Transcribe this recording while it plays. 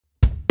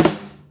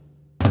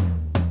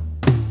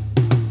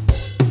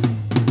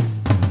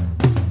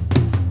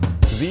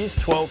These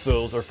 12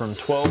 fills are from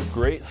 12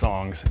 great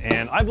songs,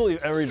 and I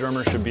believe every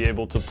drummer should be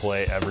able to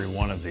play every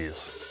one of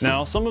these.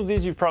 Now, some of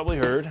these you've probably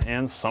heard,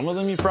 and some of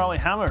them you probably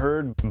haven't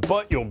heard,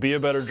 but you'll be a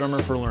better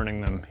drummer for learning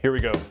them. Here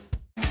we go.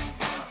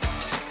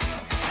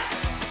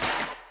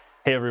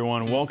 Hey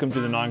everyone, welcome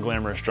to The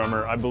Non-Glamorous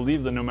Drummer. I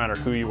believe that no matter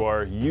who you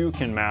are, you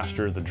can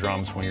master the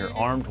drums when you're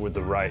armed with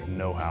the right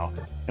know-how.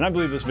 And I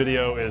believe this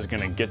video is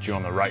going to get you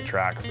on the right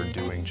track for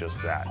doing just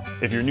that.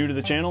 If you're new to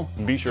the channel,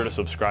 be sure to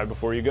subscribe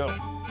before you go.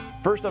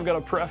 First, I've got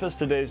to preface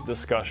today's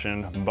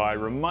discussion by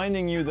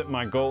reminding you that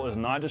my goal is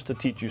not just to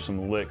teach you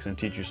some licks and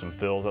teach you some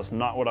fills. That's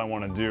not what I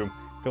want to do,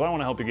 because I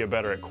want to help you get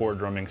better at core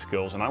drumming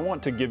skills, and I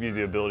want to give you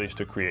the abilities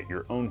to create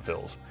your own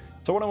fills.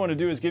 So what I want to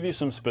do is give you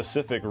some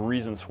specific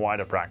reasons why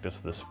to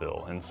practice this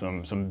fill and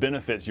some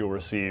benefits you'll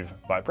receive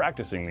by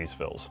practicing these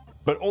fills.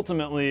 But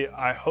ultimately,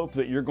 I hope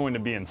that you're going to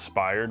be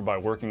inspired by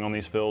working on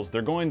these fills.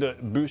 They're going to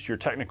boost your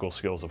technical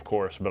skills, of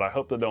course, but I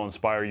hope that they'll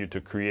inspire you to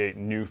create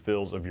new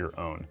fills of your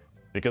own.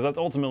 Because that's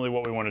ultimately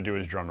what we want to do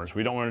as drummers.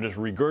 We don't want to just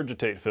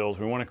regurgitate fills,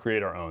 we want to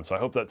create our own. So I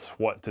hope that's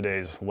what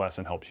today's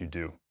lesson helps you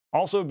do.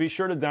 Also, be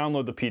sure to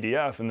download the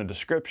PDF in the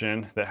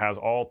description that has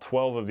all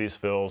 12 of these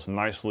fills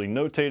nicely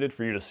notated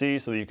for you to see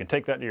so that you can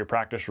take that to your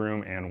practice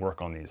room and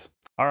work on these.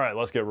 All right,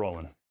 let's get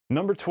rolling.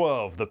 Number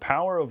 12, The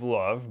Power of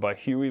Love by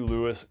Huey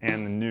Lewis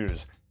and the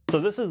News. So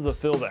this is the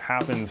fill that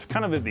happens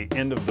kind of at the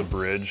end of the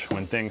bridge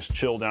when things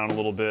chill down a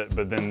little bit,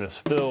 but then this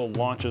fill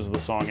launches the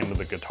song into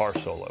the guitar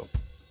solo.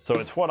 So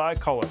it's what I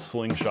call a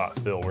slingshot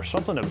fill, where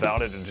something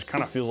about it just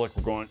kind of feels like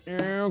we're going,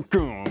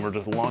 we're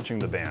just launching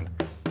the band.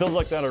 Fills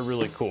like that are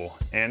really cool.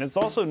 And it's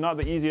also not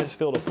the easiest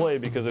fill to play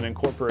because it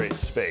incorporates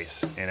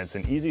space, and it's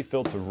an easy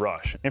fill to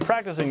rush. In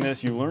practicing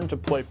this, you learn to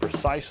play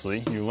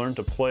precisely, you learn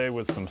to play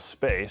with some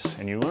space,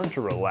 and you learn to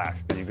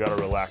relax, because you've got to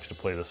relax to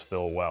play this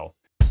fill well.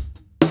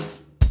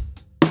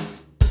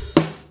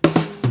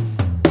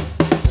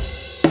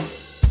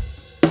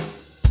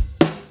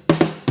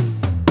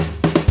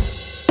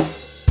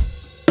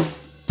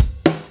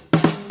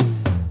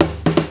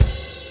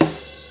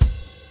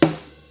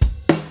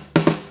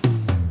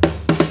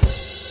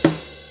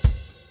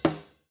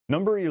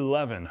 Number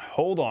 11,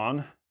 Hold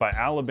On by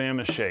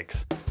Alabama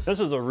Shakes. This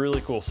is a really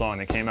cool song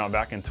that came out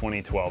back in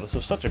 2012. This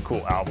was such a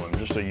cool album,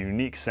 just a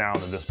unique sound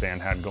that this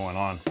band had going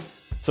on.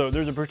 So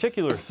there's a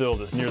particular fill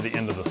that's near the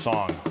end of the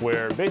song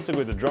where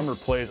basically the drummer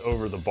plays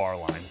over the bar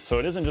line. So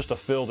it isn't just a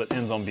fill that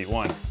ends on beat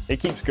 1.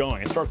 It keeps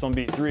going. It starts on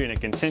beat 3 and it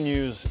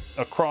continues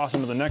across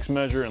into the next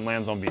measure and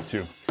lands on beat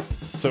 2.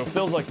 So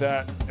fills like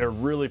that are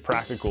really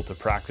practical to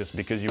practice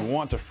because you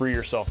want to free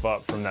yourself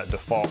up from that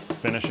default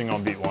finishing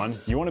on beat 1.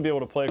 You want to be able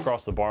to play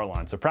across the bar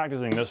line. So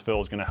practicing this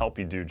fill is going to help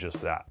you do just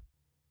that.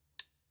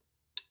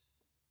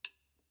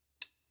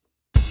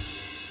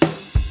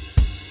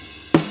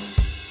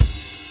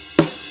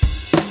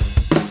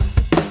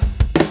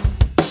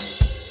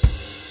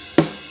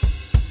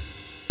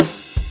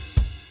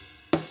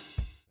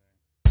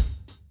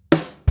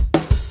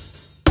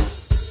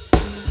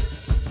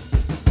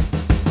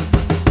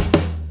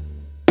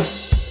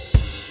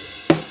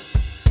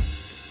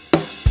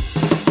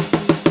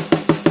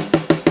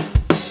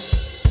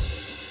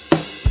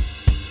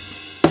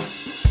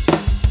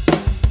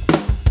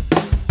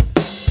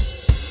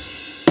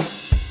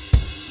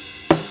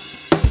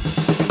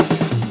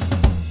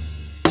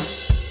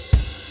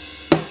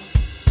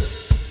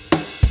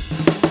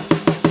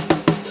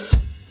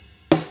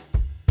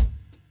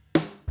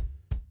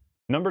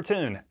 Number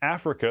 10,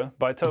 Africa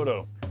by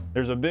Toto.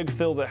 There's a big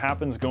fill that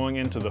happens going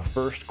into the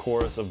first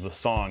chorus of the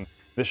song.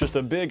 It's just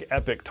a big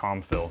epic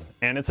tom fill.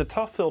 And it's a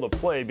tough fill to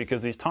play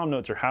because these tom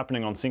notes are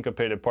happening on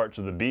syncopated parts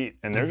of the beat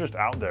and they're just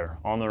out there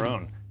on their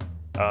own.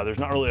 There's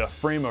not really a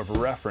frame of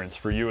reference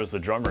for you as the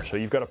drummer, so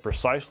you've got to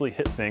precisely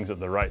hit things at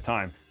the right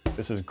time.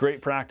 This is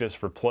great practice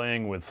for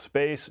playing with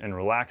space and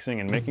relaxing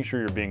and making sure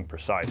you're being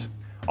precise.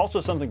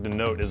 Also, something to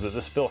note is that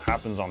this fill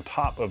happens on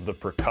top of the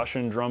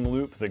percussion drum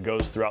loop that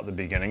goes throughout the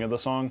beginning of the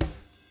song.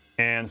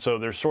 And so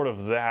there's sort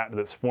of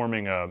that's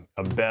forming a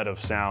bed of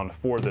sound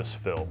for this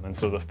fill. And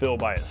so the fill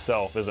by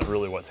itself isn't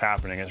really what's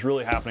happening. It's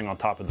really happening on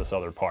top of this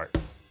other part.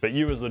 But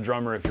you as the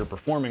drummer, if you're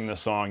performing this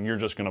song, you're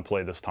just going to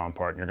play this tom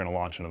part and you're going to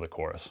launch into the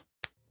chorus.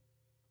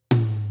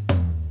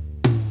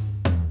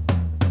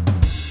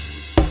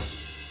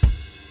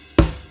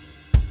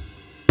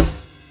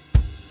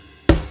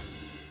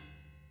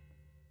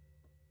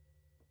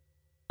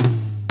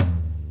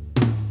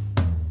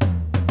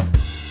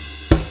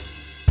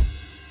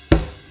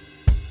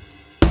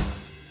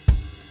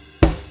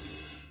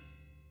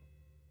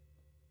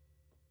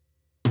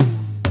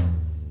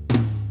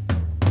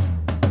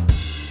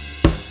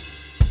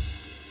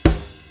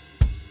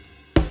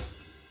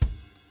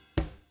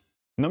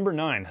 Number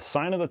 9,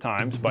 Sign of the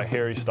Times by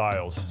Harry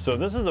Styles. So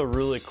this is a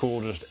really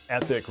cool, just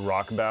epic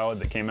rock ballad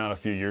that came out a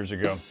few years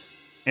ago.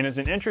 And it's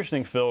an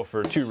interesting fill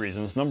for two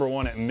reasons. Number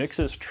one, it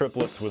mixes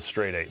triplets with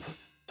straight eights.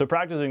 So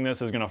practicing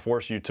this is going to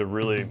force you to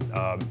really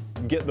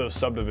get those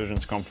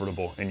subdivisions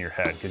comfortable in your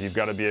head, because you've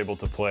got to be able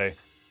to play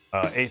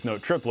eighth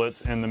note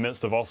triplets in the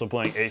midst of also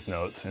playing eighth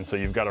notes, and so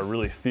you've got to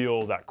really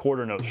feel that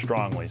quarter note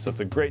strongly, so it's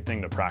a great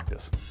thing to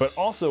practice. But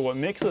also what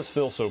makes this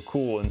fill so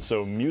cool and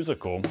so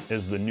musical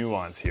is the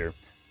nuance here.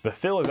 The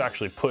fill is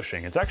actually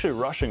pushing, it's actually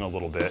rushing a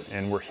little bit,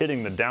 and we're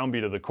hitting the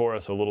downbeat of the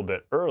chorus a little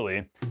bit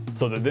early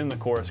so that then the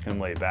chorus can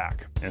lay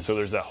back. And so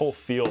there's that whole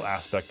feel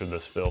aspect of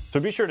this fill.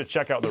 So be sure to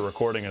check out the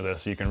recording of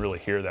this so you can really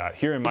hear that.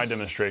 Here in my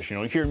demonstration,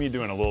 you'll hear me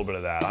doing a little bit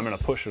of that. I'm going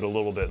to push it a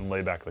little bit and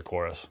lay back the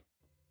chorus.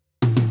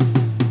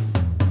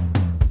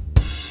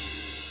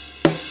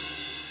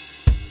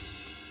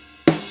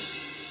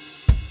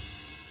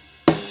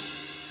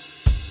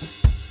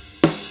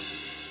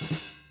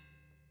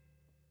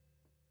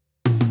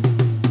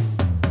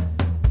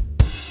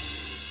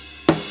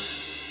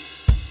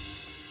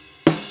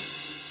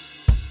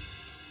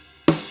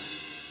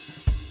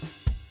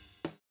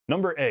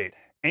 Number 8,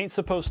 Ain't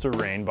Supposed to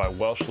Rain by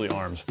Welshly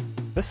Arms.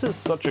 This is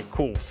such a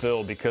cool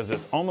fill because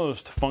it's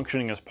almost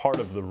functioning as part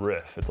of the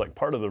riff. It's like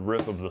part of the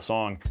riff of the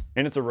song,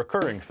 and it's a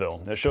recurring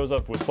fill. It shows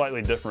up with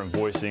slightly different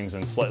voicings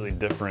and slightly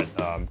different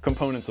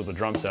components of the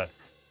drum set,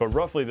 but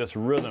roughly this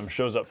rhythm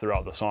shows up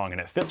throughout the song,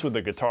 and it fits with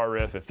the guitar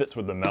riff, it fits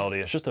with the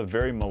melody. It's just a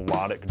very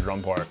melodic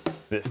drum part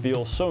that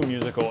feels so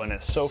musical and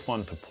it's so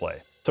fun to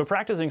play. So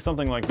practicing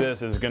something like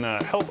this is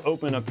gonna help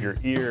open up your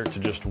ear to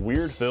just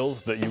weird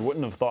fills that you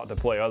wouldn't have thought to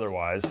play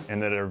otherwise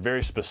and that are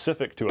very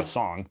specific to a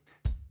song,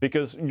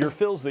 because your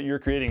fills that you're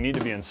creating need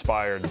to be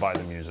inspired by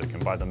the music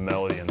and by the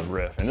melody and the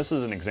riff, and this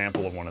is an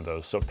example of one of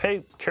those. So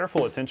pay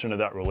careful attention to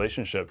that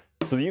relationship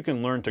so that you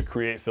can learn to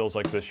create fills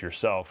like this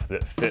yourself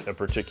that fit a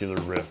particular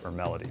riff or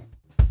melody.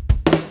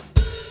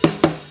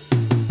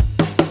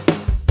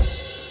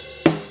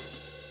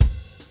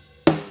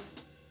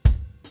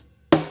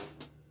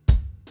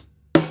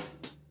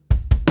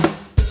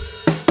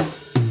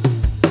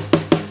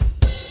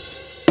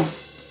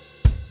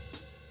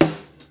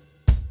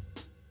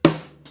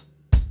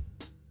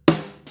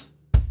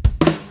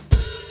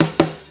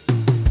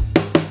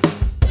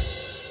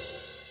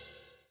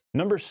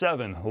 Number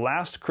 7,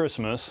 Last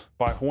Christmas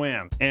by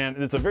Wham. And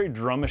it's a very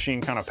drum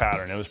machine kind of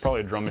pattern. It was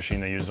probably a drum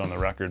machine they used on the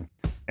record.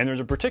 And there's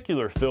a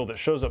particular fill that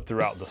shows up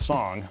throughout the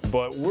song,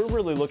 but we're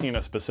really looking at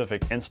a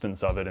specific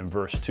instance of it in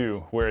verse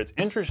 2, where it's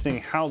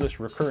interesting how this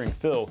recurring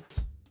fill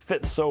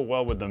fits so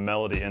well with the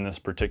melody in this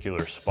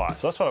particular spot.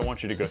 So that's what I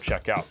want you to go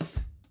check out.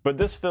 But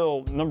this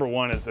fill, number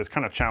 1, is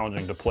kind of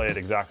challenging to play it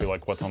exactly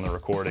like what's on the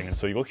recording, and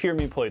so you'll hear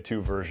me play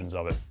 2 versions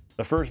of it.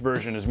 The first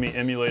version is me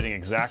emulating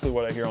exactly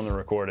what I hear on the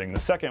recording. The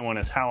second one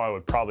is how I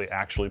would probably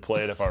actually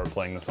play it if I were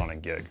playing this on a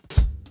gig.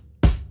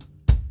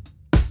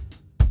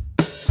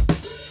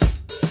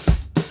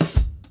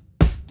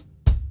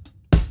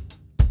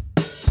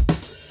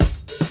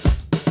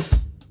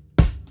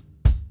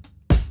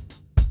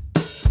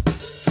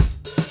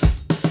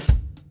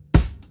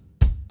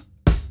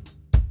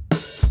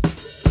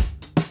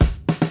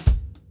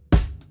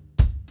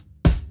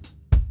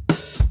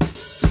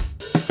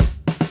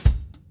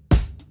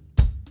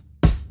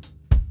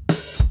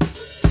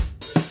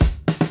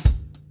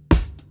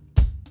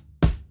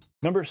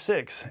 Number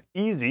 6,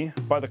 Easy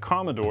by the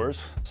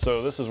Commodores.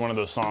 So this is one of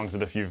those songs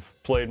that if you've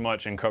played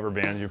much in cover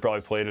bands, you've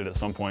probably played it at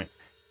some point.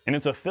 And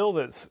it's a fill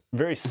that's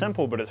very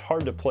simple, but it's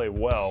hard to play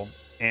well,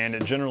 and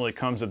it generally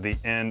comes at the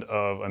end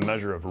of a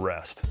measure of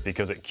rest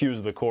because it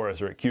cues the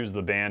chorus or it cues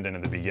the band in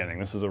at the beginning.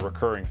 This is a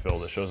recurring fill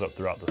that shows up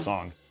throughout the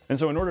song. And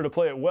so in order to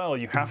play it well,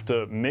 you have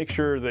to make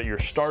sure that you're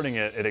starting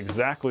it at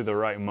exactly the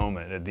right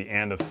moment, at the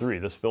end of 3.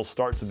 This fill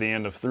starts at the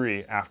end of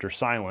 3 after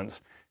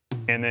silence,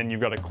 and then you've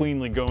got to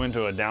cleanly go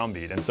into a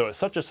downbeat. And so it's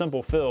such a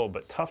simple fill,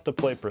 but tough to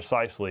play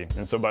precisely.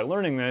 And so by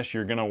learning this,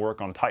 you're gonna work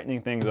on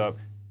tightening things up,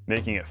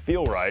 making it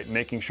feel right,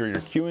 making sure you're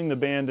cueing the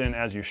band in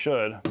as you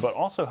should, but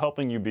also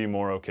helping you be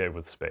more okay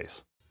with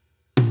space.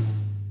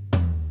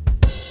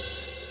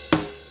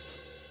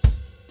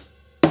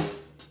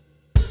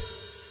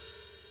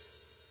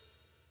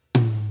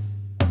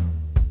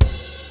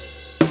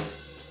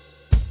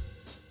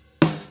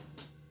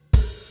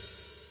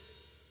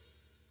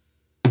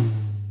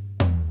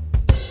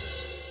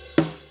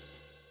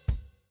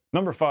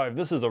 Number 5,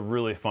 this is a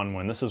really fun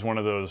one. This is one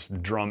of those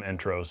drum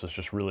intros that's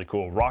just really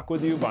cool. Rock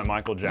With You by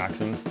Michael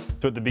Jackson.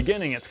 So at the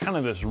beginning, it's kind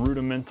of this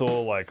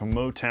rudimental, like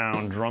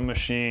Motown drum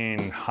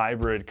machine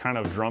hybrid kind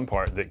of drum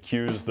part that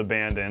cues the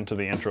band into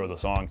the intro of the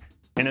song.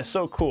 And it's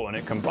so cool, and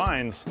it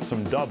combines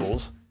some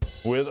doubles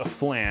with a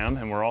flam,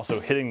 and we're also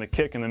hitting the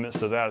kick in the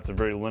midst of that. It's a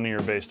very linear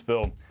based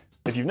fill.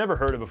 If you've never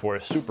heard it before,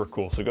 it's super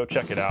cool, so go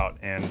check it out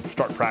and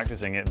start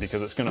practicing it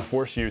because it's gonna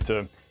force you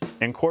to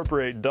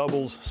incorporate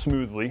doubles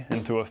smoothly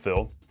into a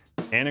fill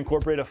and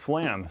incorporate a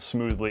flam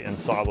smoothly and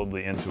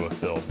solidly into a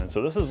fill. And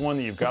so this is one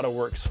that you've got to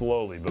work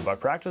slowly, but by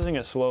practicing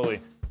it slowly,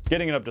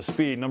 getting it up to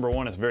speed, number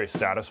 1, it's very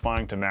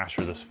satisfying to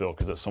master this fill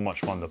because it's so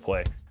much fun to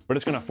play, but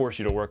it's going to force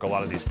you to work a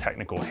lot of these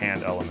technical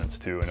hand elements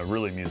too in a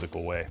really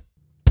musical way.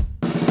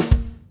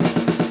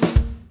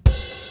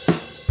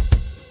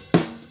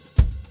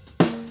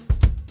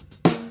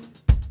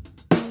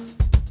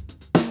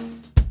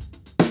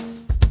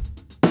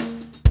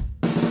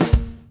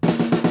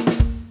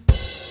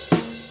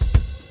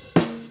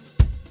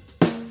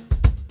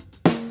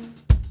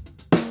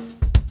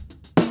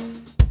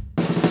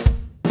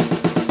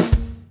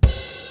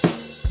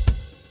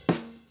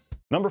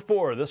 Number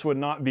 4, this would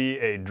not be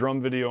a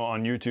drum video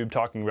on YouTube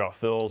talking about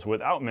fills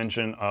without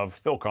mention of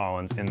Phil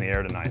Collins, In the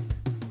Air Tonight,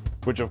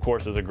 which of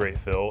course is a great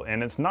fill,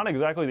 and it's not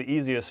exactly the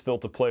easiest fill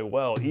to play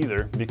well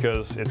either,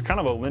 because it's kind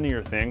of a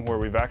linear thing where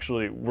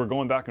we're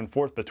going back and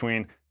forth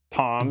between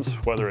toms,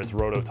 whether it's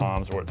roto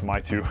toms or it's my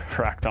 2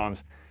 rack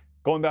toms,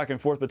 going back and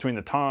forth between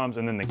the toms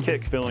and then the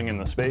kick filling in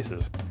the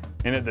spaces.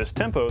 And at this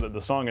tempo that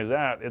the song is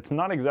at, it's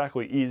not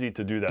exactly easy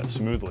to do that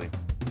smoothly.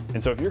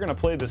 And so if you're going to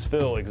play this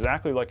fill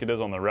exactly like it is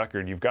on the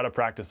record, you've got to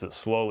practice it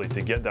slowly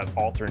to get that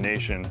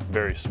alternation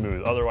very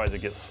smooth. Otherwise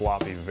it gets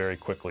sloppy very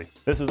quickly.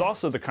 This is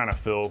also the kind of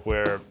fill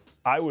where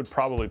I would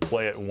probably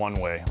play it one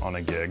way on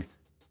a gig,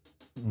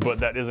 but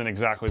that isn't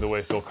exactly the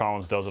way Phil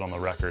Collins does it on the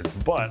record.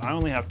 But I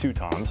only have 2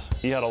 toms.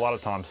 He had a lot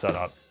of toms set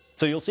up.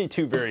 So you'll see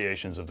 2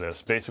 variations of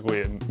this.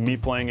 Basically me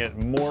playing it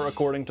more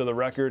according to the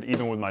record,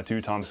 even with my 2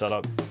 tom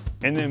setup,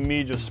 and then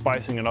me just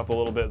spicing it up a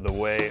little bit the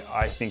way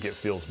I think it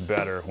feels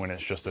better when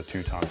it's just a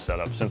 2 tom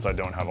setup, since I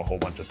don't have a whole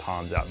bunch of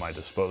toms at my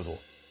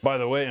disposal. By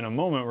the way, in a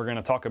moment we're going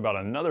to talk about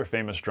another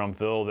famous drum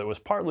fill that was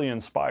partly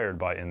inspired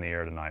by In the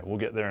Air Tonight. We'll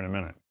get there in a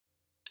minute.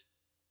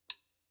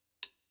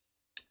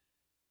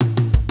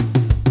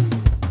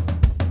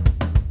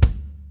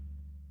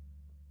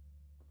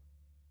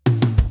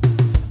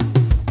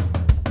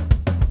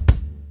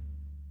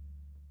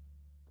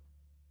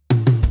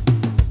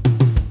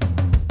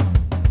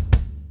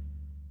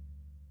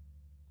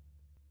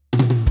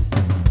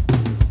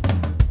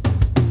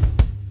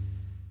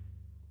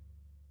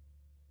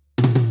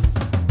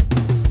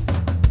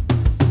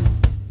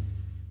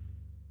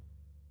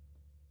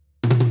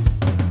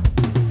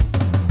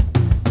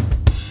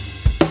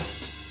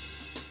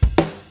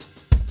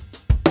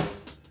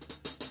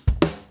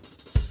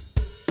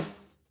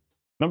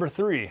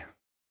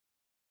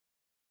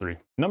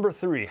 Number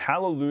three,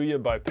 Hallelujah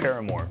by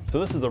Paramore. So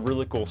this is a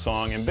really cool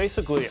song, and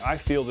basically I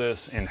feel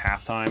this in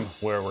halftime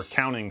where we're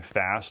counting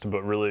fast,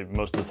 but really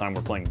most of the time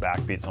we're playing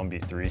backbeats on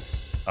beat 3.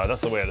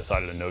 That's the way I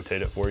decided to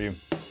notate it for you.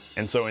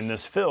 And so in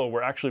this fill,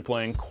 we're actually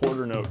playing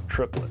quarter note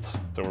triplets.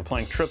 So we're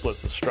playing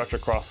triplets that stretch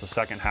across the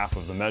second half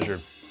of the measure.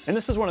 And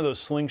this is one of those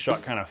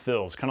slingshot kind of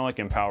fills, kind of like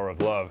in Power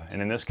of Love.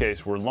 And in this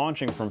case, we're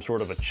launching from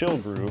sort of a chill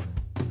groove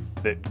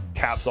that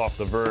caps off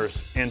the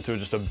verse into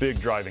just a big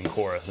driving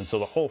chorus. And so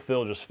the whole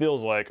fill just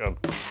feels like a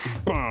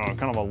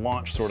kind of a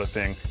launch sort of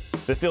thing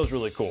that feels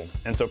really cool.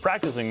 And so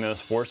practicing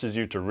this forces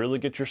you to really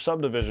get your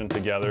subdivision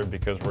together,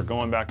 because we're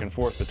going back and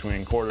forth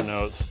between quarter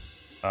notes,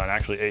 and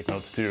actually eighth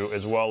notes too,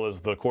 as well as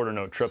the quarter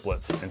note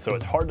triplets. And so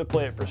it's hard to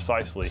play it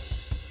precisely,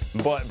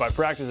 but by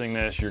practicing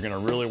this, you're gonna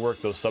really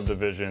work those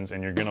subdivisions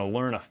and you're gonna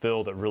learn a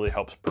fill that really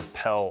helps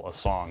propel a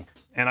song.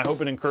 And I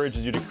hope it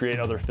encourages you to create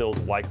other fills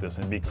like this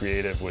and be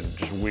creative with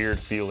just weird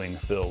feeling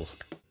fills.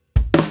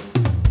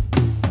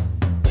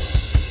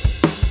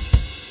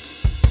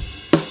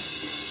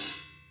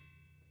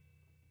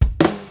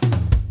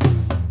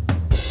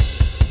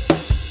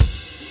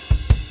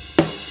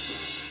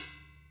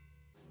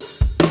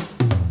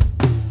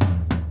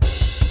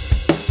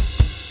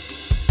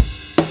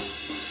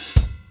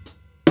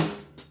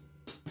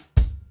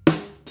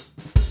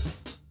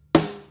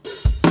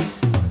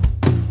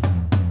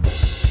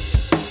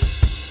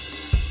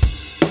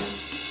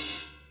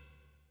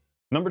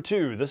 Number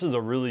 2, this is a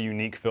really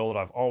unique fill that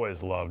I've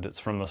always loved. It's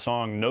from the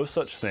song No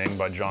Such Thing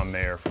by John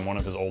Mayer from one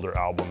of his older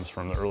albums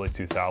from the early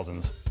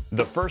 2000s.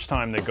 The first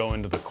time they go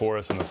into the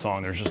chorus in the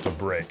song, there's just a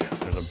break.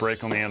 There's a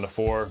break on the end of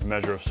 4,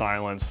 measure of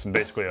silence, and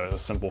basically a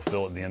simple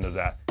fill at the end of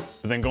that.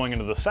 But then going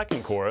into the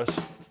second chorus,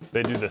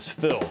 they do this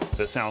fill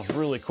that sounds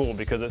really cool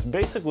because it's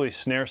basically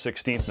snare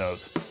 16th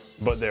notes,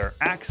 but they're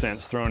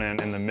accents thrown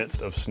in the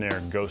midst of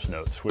snare ghost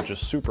notes, which is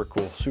super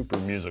cool, super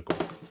musical.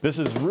 This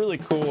is really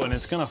cool, and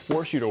it's gonna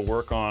force you to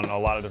work on a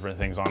lot of different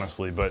things,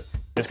 honestly, but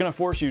it's gonna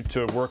force you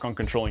to work on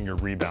controlling your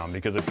rebound,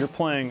 because if you're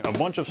playing a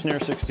bunch of snare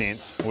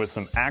 16ths with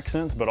some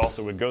accents, but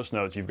also with ghost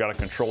notes, you've gotta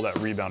control that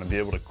rebound and be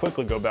able to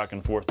quickly go back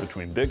and forth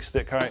between big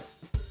stick height,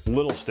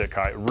 little stick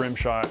height, rim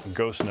shot,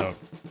 ghost note.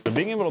 So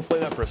being able to play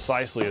that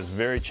precisely is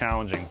very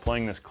challenging,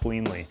 playing this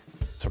cleanly.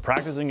 So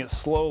practicing it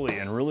slowly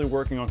and really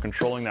working on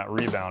controlling that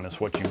rebound is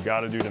what you've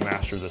got to do to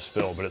master this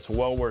fill, but it's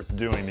well worth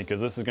doing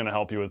because this is going to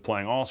help you with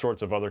playing all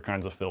sorts of other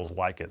kinds of fills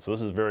like it. So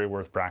this is very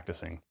worth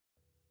practicing.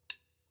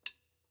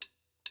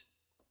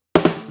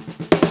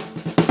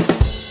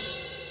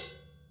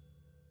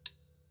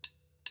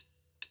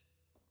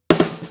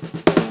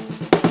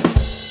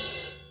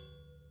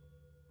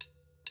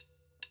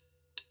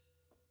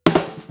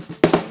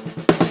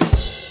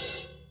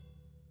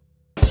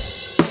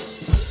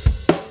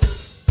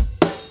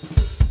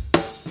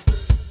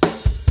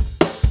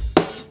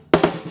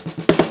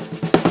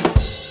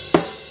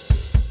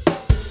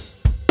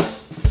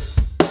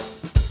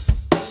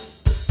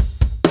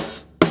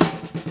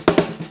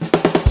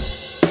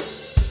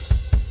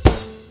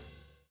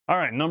 All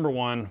right, number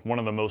 1, one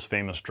of the most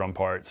famous drum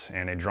parts,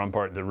 and a drum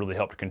part that really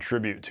helped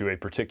contribute to a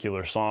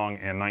particular song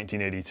in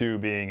 1982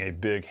 being a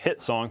big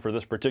hit song for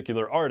this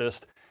particular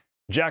artist,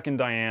 Jack and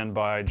Diane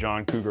by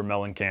John Cougar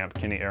Mellencamp,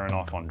 Kenny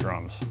Aronoff on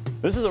drums.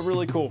 This is a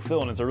really cool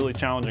fill, and it's a really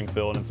challenging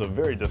fill, and it's a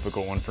very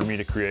difficult one for me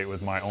to create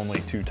with my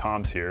only 2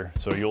 toms here.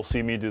 So you'll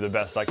see me do the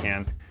best I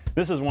can.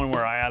 This is one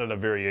where I added a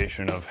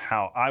variation of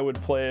how I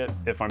would play it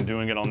if I'm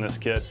doing it on this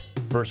kit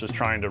versus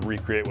trying to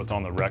recreate what's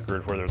on the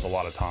record where there's a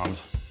lot of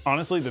toms.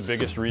 Honestly, the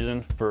biggest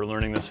reason for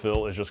learning this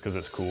fill is just because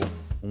it's cool.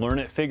 Learn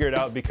it, figure it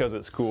out because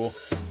it's cool.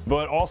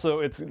 But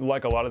also, it's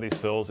like a lot of these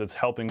fills, it's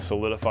helping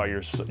solidify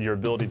your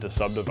ability to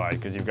subdivide,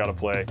 because you've got to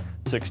play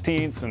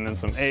 16ths and then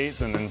some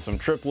 8ths and then some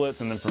triplets,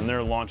 and then from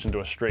there launch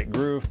into a straight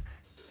groove.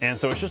 And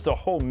so it's just a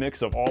whole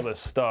mix of all this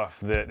stuff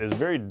that is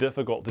very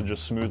difficult to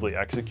just smoothly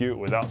execute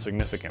without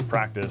significant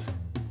practice.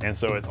 And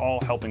so it's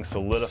all helping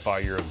solidify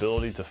your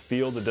ability to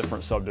feel the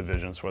different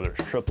subdivisions, whether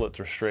it's triplets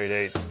or straight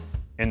 8ths,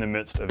 in the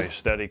midst of a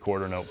steady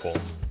quarter note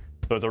pulse.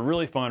 So it's a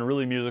really fun,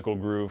 really musical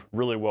groove,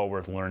 really well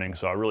worth learning.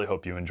 So I really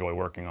hope you enjoy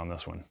working on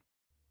this one.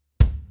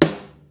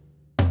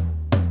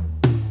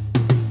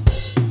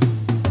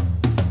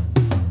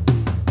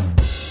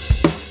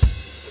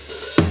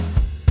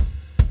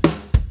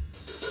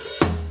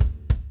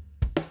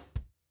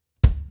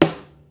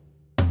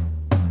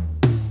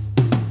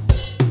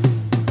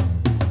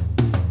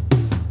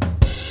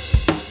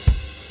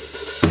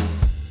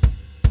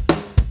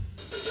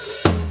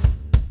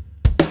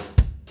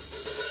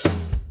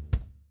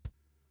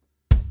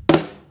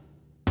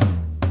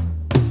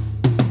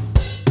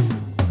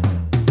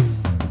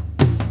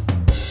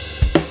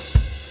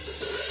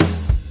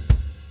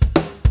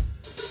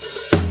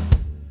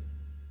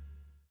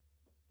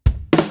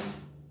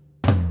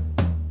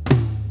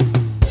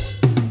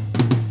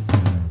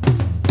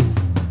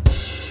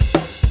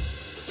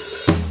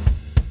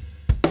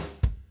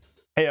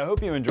 Hey, I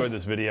hope you enjoyed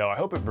this video. I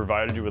hope it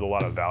provided you with a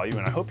lot of value,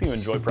 and I hope you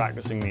enjoy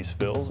practicing these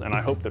fills, and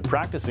I hope that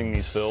practicing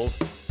these fills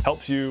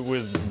helps you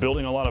with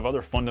building a lot of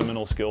other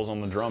fundamental skills on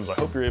the drums. I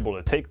hope you're able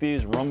to take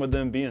these, run with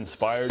them, be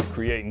inspired,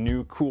 create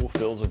new cool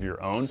fills of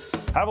your own.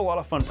 Have a lot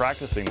of fun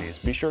practicing these.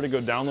 Be sure to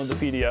go download the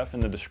PDF in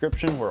the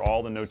description where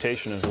all the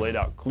notation is laid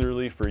out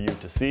clearly for you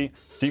to see,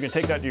 so you can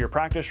take that to your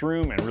practice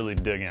room and really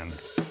dig in.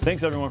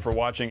 Thanks everyone for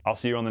watching. I'll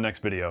see you on the next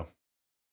video.